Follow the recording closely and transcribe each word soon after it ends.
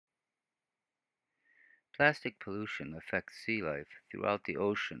Plastic pollution affects sea life throughout the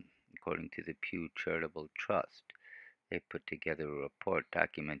ocean, according to the Pew Charitable Trust. They put together a report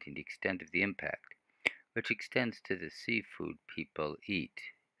documenting the extent of the impact, which extends to the seafood people eat.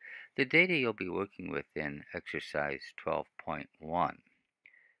 The data you'll be working with in exercise 12.1,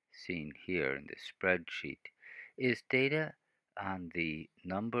 seen here in the spreadsheet, is data on the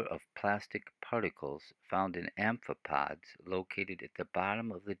number of plastic particles found in amphipods located at the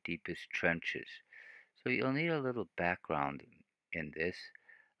bottom of the deepest trenches. So you'll need a little background in this.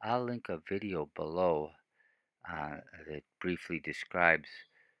 I'll link a video below that briefly describes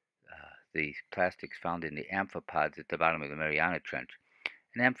the plastics found in the amphipods at the bottom of the Mariana Trench.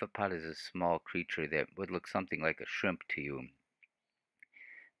 An amphipod is a small creature that would look something like a shrimp to you.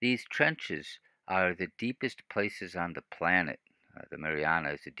 These trenches are the deepest places on the planet. The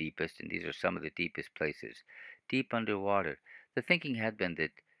Mariana is the deepest, and these are some of the deepest places, deep underwater. The thinking had been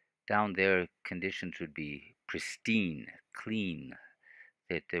that down there conditions would be pristine, clean,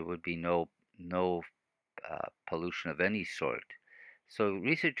 that there would be no pollution of any sort. So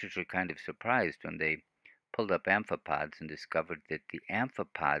researchers were kind of surprised when they pulled up amphipods and discovered that the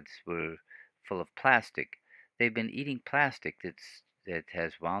amphipods were full of plastic. They've been eating plastic that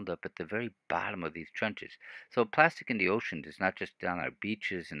has wound up at the very bottom of these trenches. So plastic in the ocean is not just on our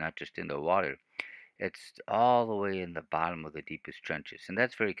beaches and not just in the water. It's all the way in the bottom of the deepest trenches, and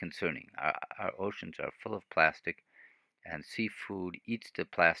that's very concerning. Our oceans are full of plastic, and seafood eats the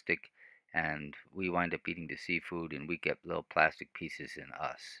plastic, and we wind up eating the seafood, and we get little plastic pieces in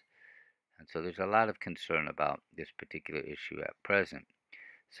us. And so there's a lot of concern about this particular issue at present.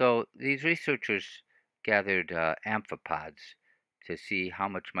 So these researchers gathered amphipods to see how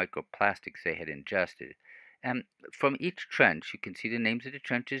much microplastics they had ingested. And from each trench, you can see the names of the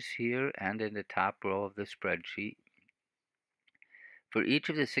trenches here and in the top row of the spreadsheet. For each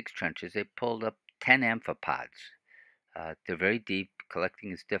of the 6 trenches, they pulled up 10 amphipods. They're very deep, collecting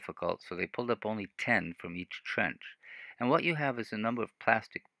is difficult, so they pulled up only 10 from each trench. And what you have is a number of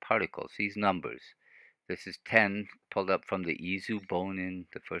plastic particles, these numbers. This is 10 pulled up from the isobonin.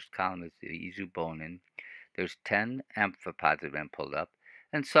 The first column is the isobonin. There's 10 amphipods that have been pulled up,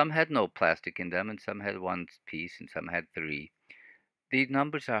 and some had no plastic in them, and some had one piece, and some had 3. These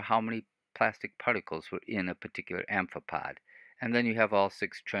numbers are how many plastic particles were in a particular amphipod. And then you have all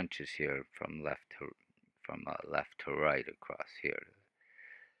 6 trenches here from left to right across here.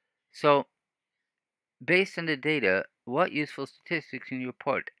 So, based on the data, what useful statistics can you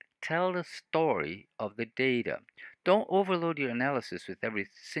report? Tell the story of the data. Don't overload your analysis with every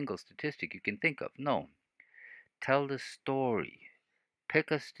single statistic you can think of. No. Tell the story. Pick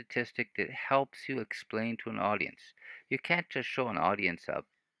a statistic that helps you explain to an audience. You can't just show an audience a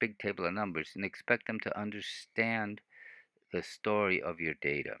big table of numbers and expect them to understand the story of your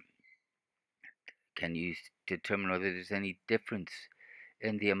data. Can you determine whether there's any difference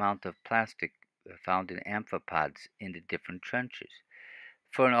in the amount of plastic found in amphipods in the different trenches?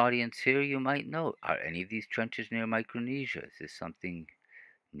 For an audience here, you might note, are any of these trenches near Micronesia? Is this something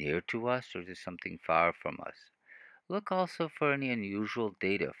near to us, or is this something far from us? Look also for any unusual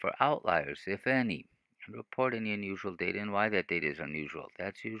data, for outliers, if any, and report any unusual data and why that data is unusual.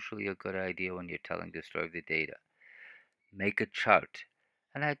 That's usually a good idea when you're telling the story of the data. Make a chart.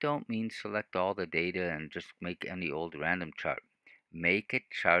 And I don't mean select all the data and just make any old random chart. Make a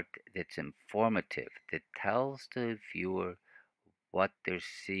chart that's informative, that tells the viewer what they're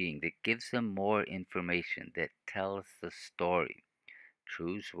seeing, that gives them more information, that tells the story.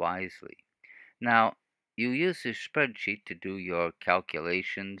 Choose wisely. Now, you use this spreadsheet to do your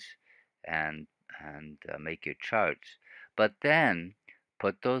calculations and make your charts, but then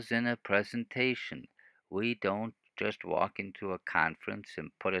put those in a presentation. We don't just walk into a conference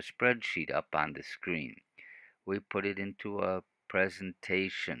and put a spreadsheet up on the screen. We put it into a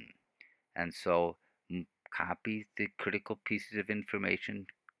presentation. And so copy the critical pieces of information,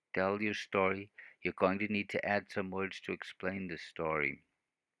 tell your story. You're going to need to add some words to explain the story.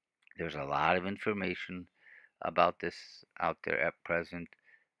 There's a lot of information about this out there at present.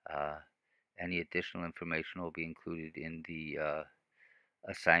 Uh, any additional information will be included in the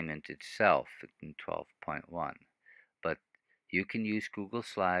assignment itself in 12.1. But you can use Google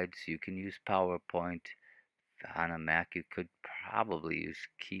Slides, you can use PowerPoint. On a Mac, you could probably use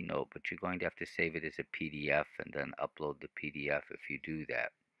Keynote, but you're going to have to save it as a PDF and then upload the PDF if you do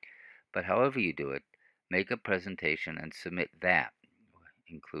that. But however you do it, make a presentation and submit that.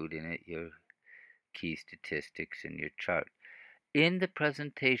 Include in it your key statistics and your chart. In the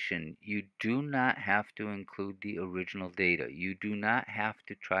presentation, you do not have to include the original data. You do not have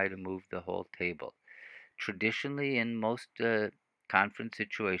to try to move the whole table. Traditionally, in most conference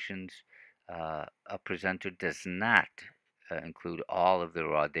situations, A presenter does not include all of the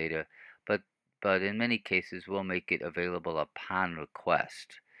raw data, but in many cases will make it available upon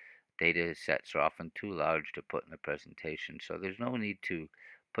request. Data sets are often too large to put in a presentation, so there's no need to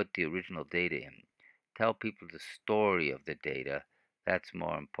put the original data in. Tell people the story of the data. That's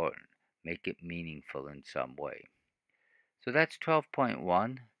more important. Make it meaningful in some way. So that's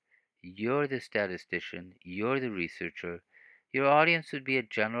 12.1. You're the statistician, you're the researcher. Your audience would be a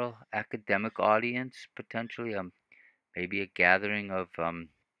general academic audience, potentially maybe a gathering of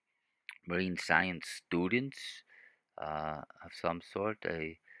marine science students of some sort.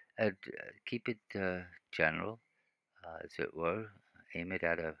 Keep it general, as it were. Aim it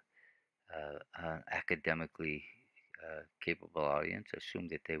at an academically capable audience. Assume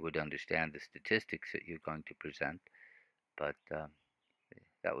that they would understand the statistics that you're going to present, but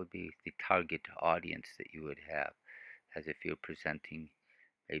that would be the target audience that you would have, as if you're presenting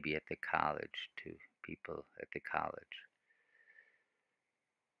maybe at the college to people at the college.